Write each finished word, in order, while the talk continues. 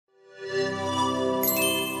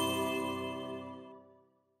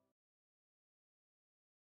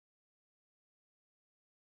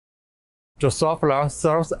Drosophila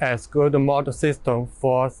serves as good model system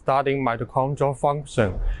for studying mitochondrial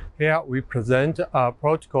function. Here we present a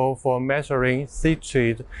protocol for measuring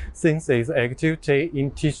citrate synthase activity in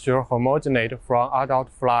tissue homogenate from adult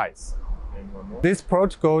flies. This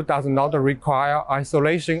protocol does not require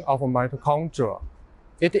isolation of mitochondria.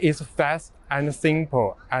 It is fast and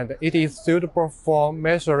simple, and it is suitable for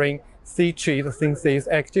measuring citrate synthase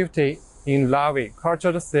activity in larvae,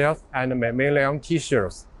 cultured cells, and mammalian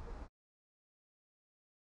tissues.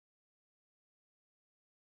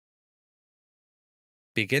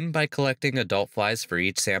 Begin by collecting adult flies for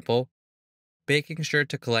each sample, making sure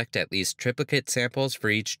to collect at least triplicate samples for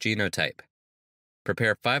each genotype.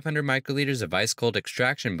 Prepare 500 microliters of ice-cold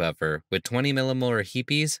extraction buffer with 20 millimolar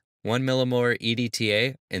HEPs, 1 millimolar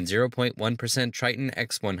EDTA, and 0.1% Triton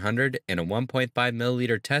X100 in a 1.5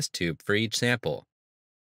 milliliter test tube for each sample.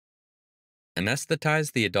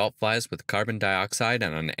 Anesthetize the adult flies with carbon dioxide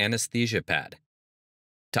on an anesthesia pad.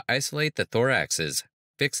 To isolate the thoraxes,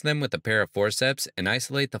 fix them with a pair of forceps and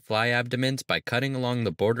isolate the fly abdomens by cutting along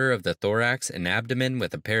the border of the thorax and abdomen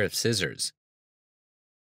with a pair of scissors.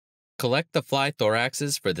 Collect the fly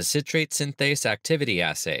thoraxes for the Citrate Synthase activity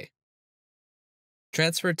assay.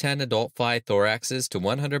 Transfer 10 adult fly thoraxes to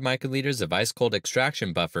 100 microliters of ice-cold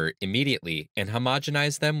extraction buffer immediately and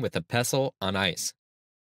homogenize them with a pestle on ice.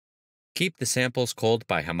 Keep the samples cold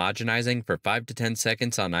by homogenizing for 5 to 10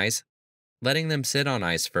 seconds on ice, letting them sit on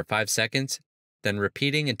ice for 5 seconds, then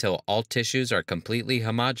repeating until all tissues are completely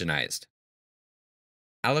homogenized.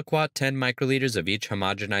 Aliquot 10 microliters of each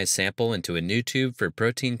homogenized sample into a new tube for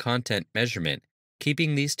protein content measurement,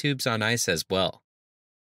 keeping these tubes on ice as well.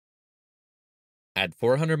 Add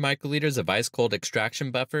 400 microliters of ice-cold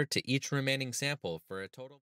extraction buffer to each remaining sample for a total